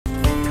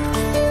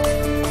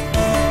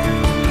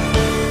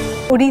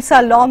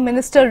Odisha Law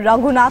Minister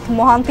Raghunath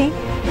Mohanty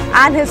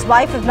and his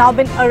wife have now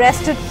been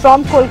arrested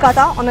from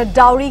Kolkata on a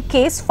dowry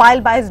case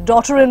filed by his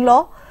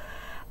daughter-in-law.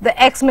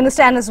 The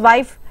ex-minister and his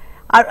wife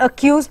are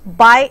accused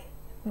by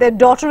their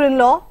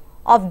daughter-in-law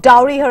of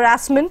dowry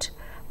harassment.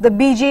 The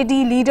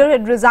BJP leader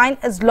had resigned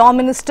as law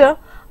minister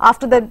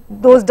after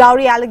those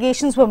dowry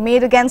allegations were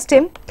made against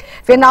him.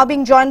 We are now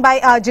being joined by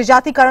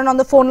Jajati Karan on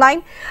the phone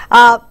line.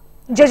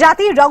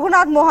 Jajati,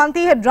 Raghunath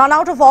Mohanty had run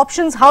out of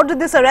options. How did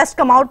this arrest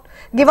come out?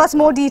 Give us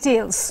more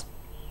details.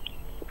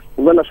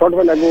 Well, a short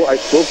while ago, I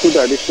spoke to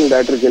the Additional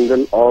Director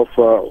General of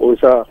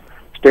Odisha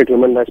State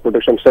Human Rights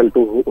Protection Cell,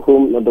 to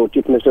whom the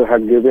Chief Minister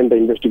had given the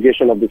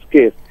investigation of this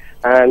case.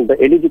 And the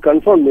ADG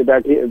confirmed me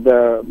that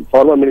the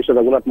former Minister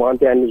Raghunath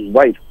Mohanty and his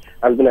wife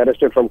has been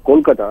arrested from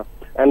Kolkata,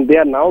 and they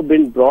are now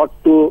being brought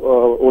to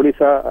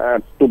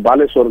Odisha, to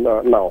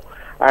Baleswar now.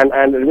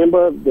 And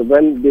remember,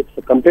 when this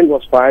complaint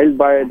was filed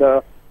by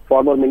the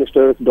former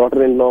minister's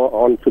daughter-in-law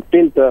on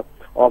 15th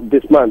of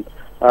this month,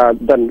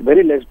 the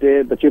very next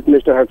day, the Chief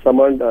Minister had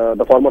summoned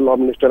the former law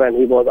minister, and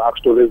he was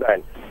asked to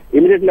resign.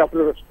 Immediately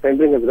after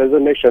tendering his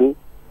resignation,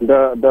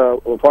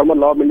 the former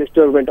law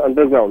minister went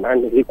underground,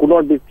 and he could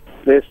not be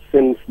traced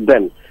since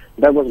then.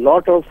 There was a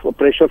lot of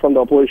pressure from the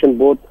opposition,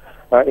 both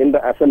in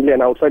the assembly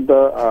and outside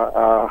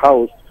the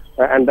house,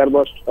 and there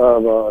was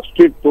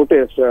street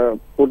protest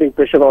putting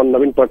pressure on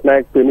Naveen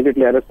Patnaik to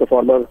immediately arrest the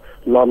former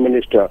law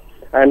minister.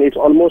 And it's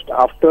almost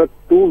after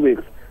 2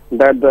 weeks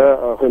that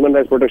the Human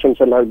Rights Protection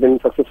Cell has been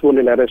successful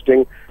in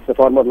arresting the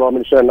former law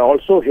minister and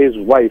also his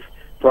wife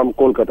from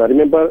Kolkata.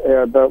 Remember,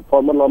 the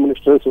former law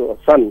minister's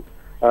son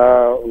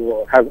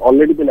has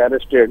already been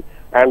arrested,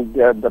 and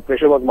the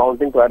pressure was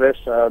mounting to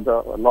arrest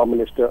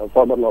the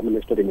former law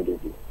minister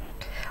immediately.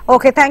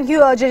 Okay, thank you,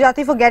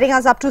 Jajati, for getting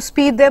us up to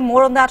speed there.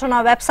 More on that on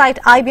our website,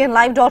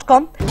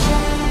 ibnlive.com.